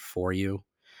plan for you?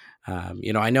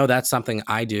 I know that's something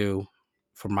I do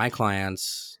for my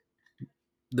clients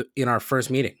in our first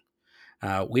meeting.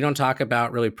 We don't talk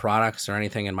about really products or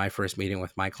anything in my first meeting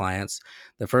with my clients.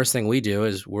 The first thing we do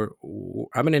is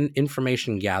I'm an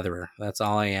information gatherer. That's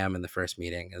all I am in the first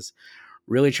meeting, is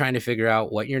really trying to figure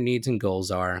out what your needs and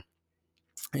goals are,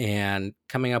 and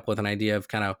coming up with an idea of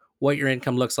kind of what your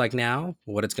income looks like now,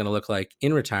 what it's going to look like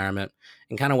in retirement,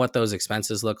 and kind of what those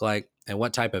expenses look like, and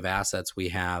what type of assets we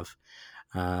have,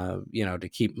 to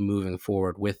keep moving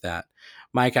forward with that.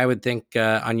 Mike, I would think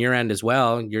on your end as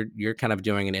well, you're kind of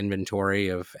doing an inventory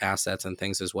of assets and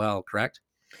things as well, correct?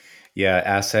 Yeah,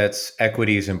 assets,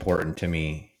 equity is important to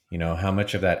me. How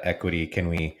much of that equity can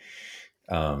we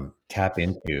tap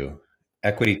into?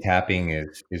 Equity tapping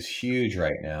is huge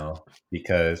right now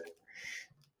because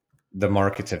the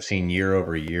markets have seen year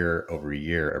over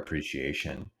year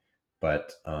appreciation.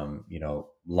 But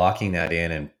locking that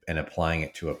in and applying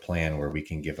it to a plan where we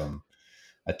can give them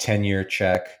a 10-year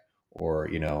check, or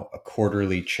a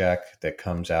quarterly check that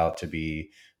comes out to be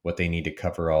what they need to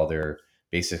cover all their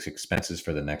basic expenses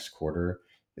for the next quarter.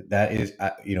 That is,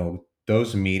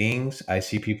 those meetings, I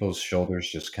see people's shoulders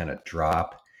just kind of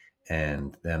drop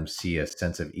and them see a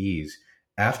sense of ease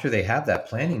after they have that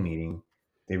planning meeting.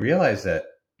 They realize that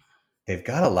they've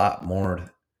got a lot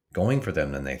more going for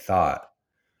them than they thought,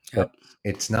 but Yep.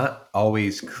 it's not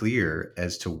always clear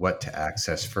as to what to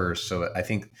access first. So I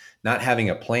think not having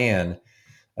a plan,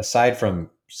 aside from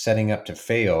setting up to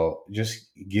fail, just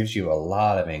gives you a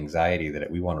lot of anxiety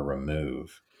that we want to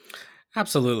remove.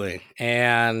 Absolutely.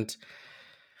 And,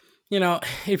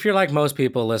 if you're like most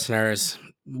people, listeners,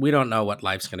 we don't know what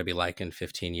life's going to be like in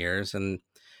 15 years. And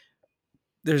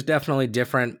there's definitely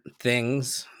different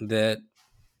things that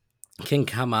can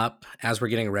come up as we're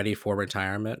getting ready for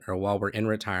retirement or while we're in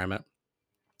retirement.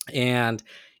 And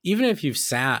even if you've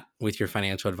sat with your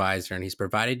financial advisor and he's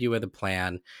provided you with a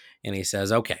plan and he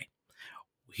says, okay,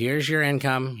 here's your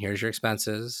income, here's your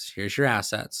expenses, here's your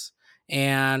assets,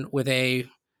 and with a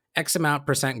X amount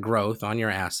percent growth on your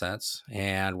assets,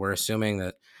 and we're assuming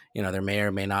that there may or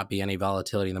may not be any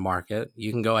volatility in the market, you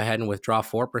can go ahead and withdraw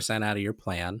 4% out of your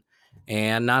plan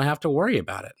and not have to worry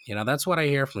about it. That's what I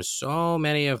hear from so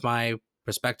many of my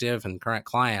prospective and current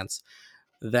clients,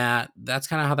 that's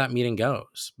kind of how that meeting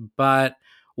goes. But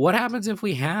what happens if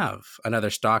we have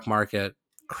another stock market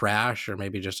crash, or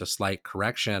maybe just a slight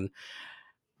correction,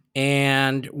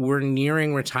 and we're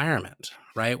nearing retirement,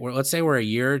 right? Let's say we're a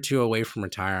year or two away from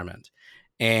retirement,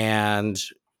 and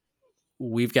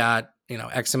we've got,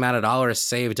 X amount of dollars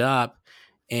saved up.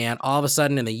 And all of a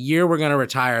sudden in the year we're going to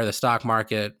retire, the stock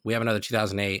market, we have another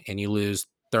 2008 and you lose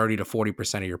 30 to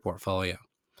 40% of your portfolio.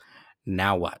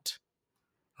 Now what?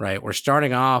 Right? We're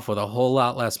starting off with a whole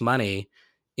lot less money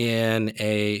in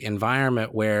a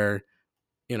environment where,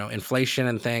 inflation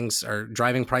and things are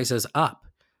driving prices up.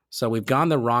 So we've gone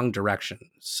the wrong direction.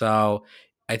 So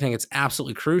I think it's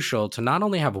absolutely crucial to not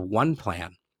only have one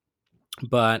plan,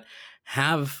 but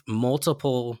have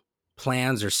multiple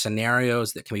plans or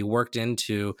scenarios that can be worked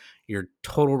into your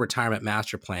total retirement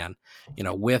master plan,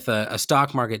 with a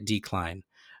stock market decline,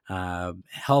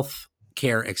 health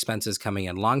care expenses coming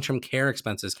in, long-term care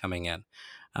expenses coming in.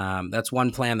 That's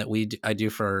one plan that I do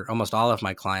for almost all of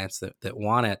my clients that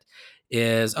want it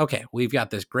is, okay, we've got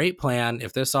this great plan.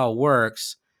 If this all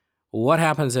works, what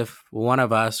happens if one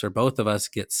of us or both of us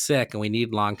get sick and we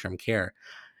need long-term care?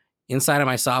 Inside of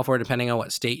my software, depending on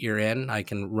what state you're in, I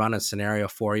can run a scenario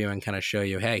for you and kind of show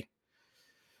you, hey,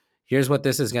 here's what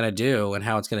this is going to do and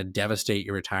how it's going to devastate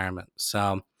your retirement.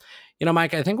 So,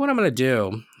 Mike, I think what I'm going to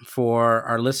do for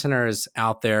our listeners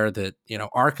out there that,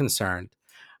 are concerned,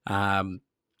 I'm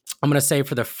going to say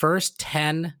for the first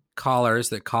 10 callers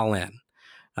that call in,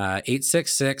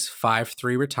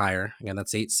 866-53-RETIRE. Again,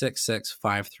 that's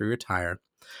 866-53-RETIRE.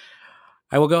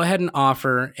 I will go ahead and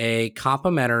offer a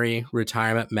complimentary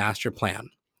retirement master plan.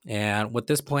 And what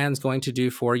this plan is going to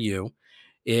do for you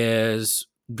is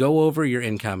go over your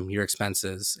income, your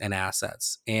expenses, and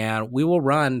assets. And we will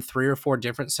run 3 or 4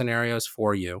 different scenarios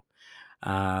for you.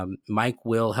 Mike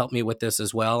will help me with this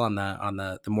as well on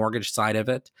the mortgage side of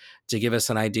it to give us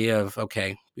an idea of,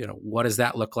 okay, what does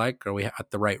that look like? Are we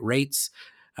at the right rates?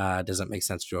 Does it make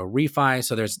sense to do a refi?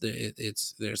 So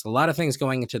there's a lot of things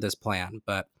going into this plan,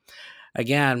 but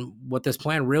again, what this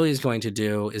plan really is going to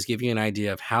do is give you an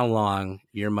idea of how long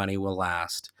your money will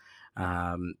last,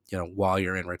 while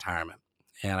you're in retirement.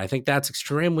 And I think that's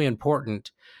extremely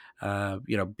important.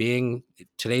 Being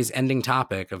today's ending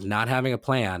topic of not having a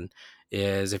plan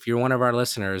is, if you're one of our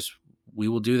listeners, we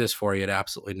will do this for you at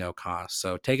absolutely no cost.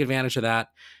 So take advantage of that.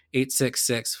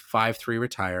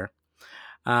 866-53-RETIRE.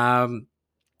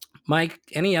 Mike,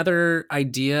 any other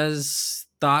ideas,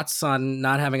 thoughts on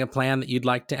not having a plan that you'd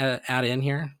like to add in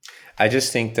here? I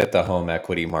just think that the home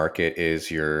equity market is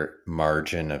your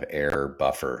margin of error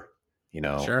buffer.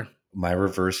 Sure. My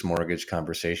reverse mortgage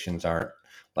conversations aren't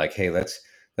like, hey,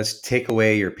 let's take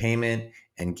away your payment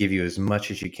and give you as much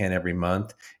as you can every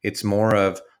month. It's more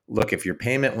of, look, if your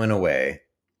payment went away,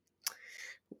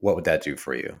 what would that do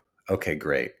for you? Okay,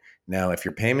 great. Now, if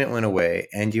your payment went away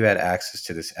and you had access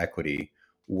to this equity,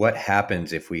 what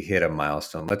happens if we hit a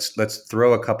milestone? Let's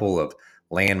throw a couple of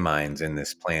landmines in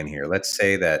this plan here. Let's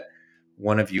say that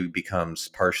one of you becomes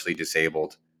partially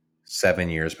disabled 7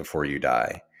 years before you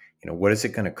die. What is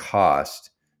it going to cost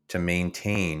to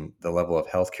maintain the level of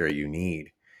healthcare you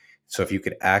need? So if you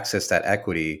could access that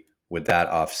equity, would that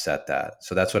offset that?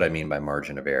 So that's what I mean by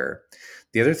margin of error.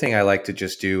 The other thing I like to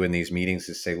just do in these meetings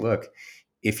is say, look,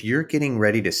 if you're getting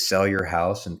ready to sell your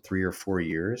house in 3 or 4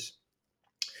 years,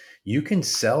 you can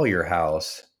sell your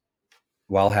house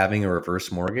while having a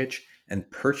reverse mortgage and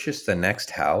purchase the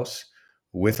next house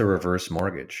with a reverse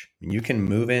mortgage. You can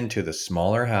move into the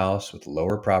smaller house with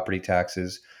lower property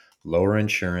taxes, lower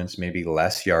insurance, maybe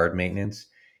less yard maintenance,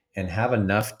 and have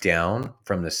enough down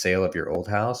from the sale of your old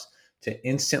house to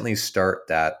instantly start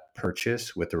that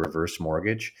purchase with the reverse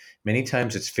mortgage. Many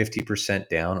times it's 50%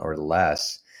 down or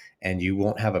less, and you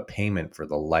won't have a payment for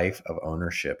the life of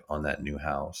ownership on that new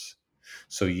house.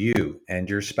 So you and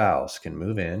your spouse can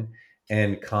move in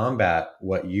and combat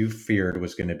what you feared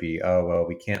was going to be, oh, well,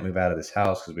 we can't move out of this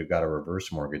house because we've got a reverse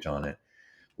mortgage on it.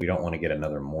 We don't want to get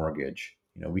another mortgage.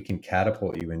 We can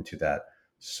catapult you into that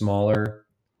smaller,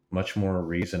 much more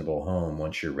reasonable home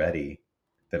once you're ready,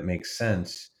 that makes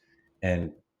sense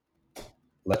and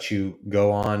let you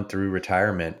go on through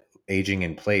retirement, aging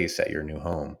in place at your new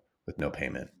home with no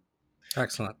payment.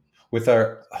 Excellent. With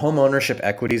our home ownership,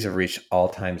 equities have reached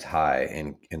all-time high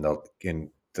in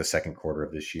the second quarter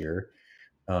of this year.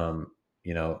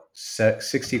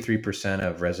 63%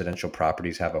 of residential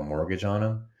properties have a mortgage on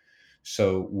them.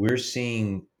 So we're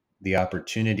seeing the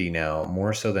opportunity now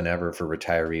more so than ever for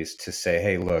retirees to say,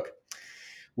 hey, look,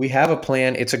 we have a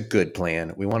plan. It's a good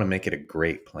plan. We want to make it a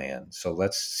great plan. So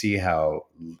let's see how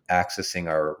accessing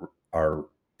our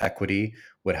equity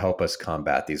would help us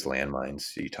combat these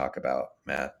landmines you talk about,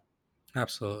 Matt.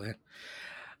 Absolutely.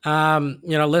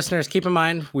 Listeners, keep in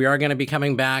mind, we are going to be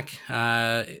coming back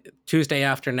Tuesday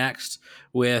after next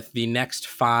with the next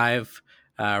 5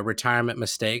 retirement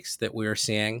mistakes that we're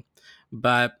seeing.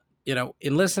 But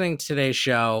in listening to today's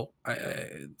show,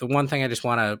 the one thing I just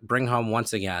want to bring home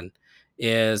once again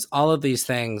is all of these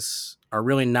things are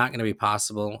really not going to be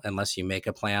possible unless you make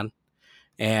a plan.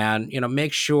 And,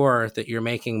 make sure that you're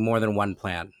making more than one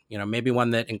plan. Maybe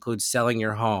one that includes selling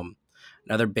your home,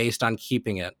 another based on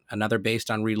keeping it, another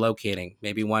based on relocating,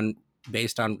 maybe one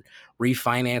based on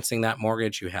refinancing that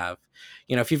mortgage you have.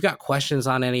 If you've got questions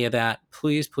on any of that,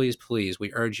 please, please, please,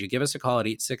 we urge you, give us a call at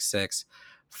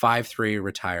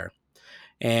 866-53-RETIRE.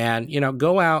 And,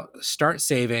 go out, start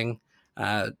saving.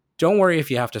 Don't worry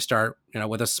if you have to start,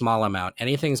 with a small amount.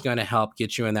 Anything's going to help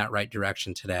get you in that right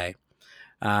direction today.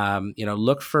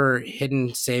 Look for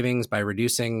hidden savings by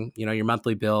reducing, your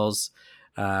monthly bills.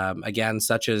 Again,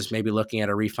 such as maybe looking at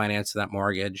a refinance of that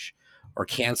mortgage or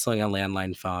canceling a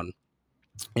landline phone,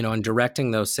 and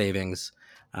directing those savings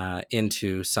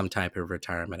into some type of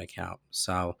retirement account.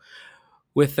 So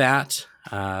with that,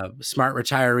 smart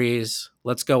retirees,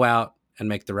 let's go out and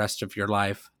make the rest of your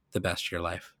life the best of your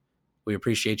life. We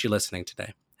appreciate you listening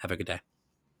today. Have a good day.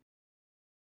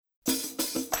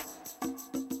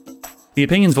 The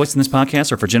opinions voiced in this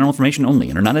podcast are for general information only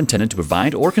and are not intended to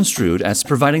provide or construed as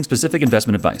providing specific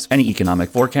investment advice. Any economic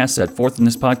forecasts set forth in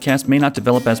this podcast may not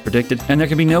develop as predicted, and there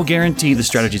can be no guarantee the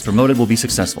strategies promoted will be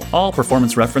successful. All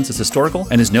performance reference is historical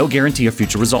and is no guarantee of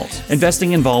future results.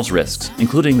 Investing involves risks,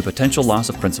 including the potential loss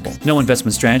of principal. No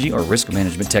investment strategy or risk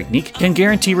management technique can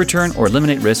guarantee return or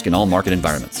eliminate risk in all market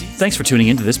environments. Thanks for tuning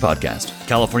into this podcast.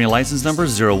 California license number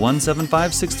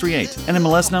 0175638,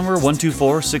 NMLS number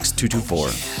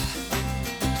 1246224.